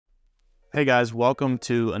Hey guys, welcome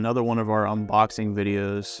to another one of our unboxing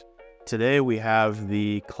videos. Today we have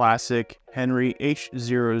the classic Henry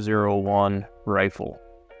H001 rifle.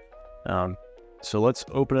 So let's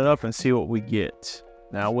open it up and see what we get.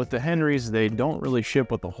 Now with the Henrys, they don't really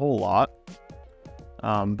ship with a whole lot,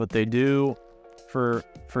 but they do, for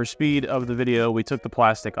speed of the video, we took the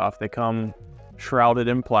plastic off. They come shrouded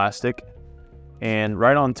in plastic, and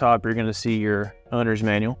right on top you're going to see your owner's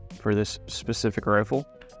manual for this specific rifle.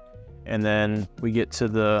 And then we get to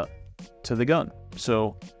the gun.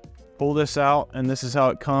 So pull this out, and this is how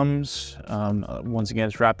it comes. Once again,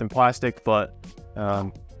 it's wrapped in plastic, but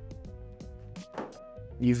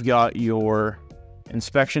you've got your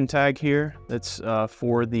inspection tag here that's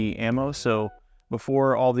for the ammo. So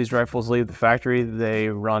before all these rifles leave the factory, they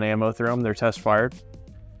run ammo through them. They're test fired.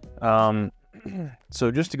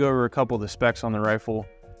 So just to go over a couple of the specs on the rifle,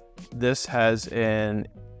 this has a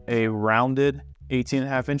rounded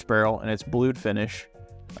 18.5-inch barrel, and it's blued finish.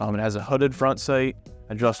 It has a hooded front sight,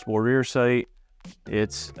 adjustable rear sight.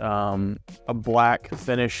 It's a black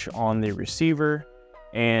finish on the receiver,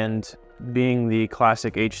 and being the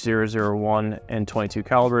classic H001 and 22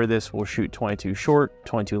 caliber, this will shoot 22 short,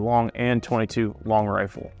 22 long, and 22 long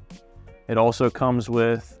rifle. It also comes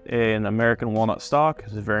with an American walnut stock.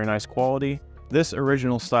 It's a very nice quality. This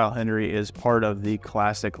original style Henry is part of the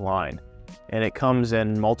classic line, and it comes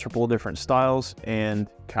in multiple different styles and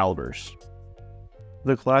calibers.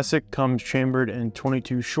 The classic comes chambered in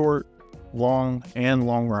 22 short, long, and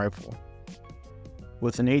long rifle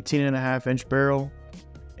with an 18.5-inch barrel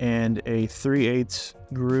and a 3/8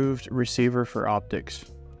 grooved receiver for optics.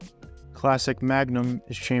 Classic Magnum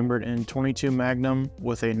is chambered in 22 Magnum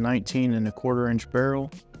with a 19.25-inch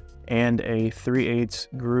barrel and a 3/8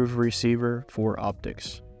 groove receiver for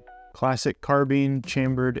optics. Classic Carbine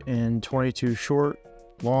chambered in 22 short,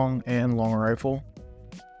 long, and long rifle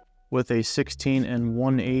with a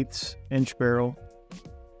 16.1/8-inch barrel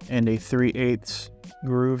and a 3/8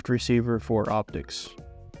 grooved receiver for optics.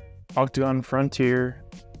 Octagon Frontier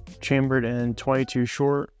chambered in 22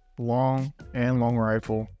 short, long, and long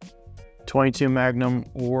rifle, 22 Magnum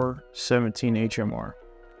or 17 HMR.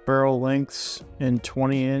 Barrel lengths in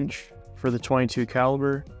 20-inch for the 22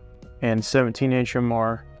 caliber and 17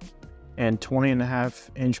 HMR, and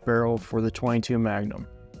 20.5-inch barrel for the 22 Magnum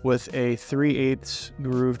with a 3/8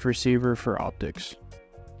 grooved receiver for optics.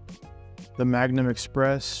 The Magnum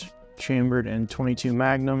Express chambered in 22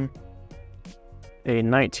 Magnum, a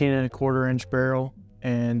 19.25-inch barrel,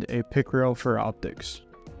 and a pick rail for optics.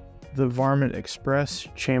 The Varmint Express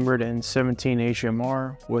chambered in 17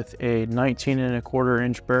 HMR with a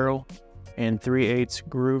 19.25-inch barrel and 3/8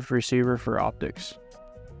 grooved receiver for optics.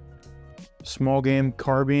 Small Game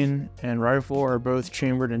Carbine and rifle are both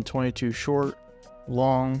chambered in 22 short,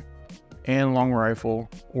 long, and long rifle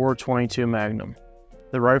or 22 Magnum.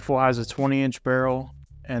 The rifle has a 20-inch barrel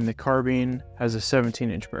and the carbine has a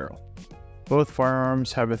 17-inch barrel. Both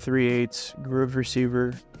firearms have a 3/8 grooved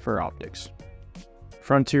receiver for optics.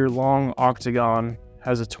 Frontier Long Octagon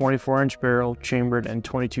has a 24-inch barrel chambered in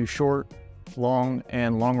 22 short, long,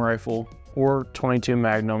 and long rifle or 22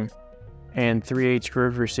 Magnum, and 3/8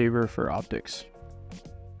 grooved receiver for optics.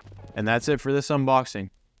 And that's it for this unboxing.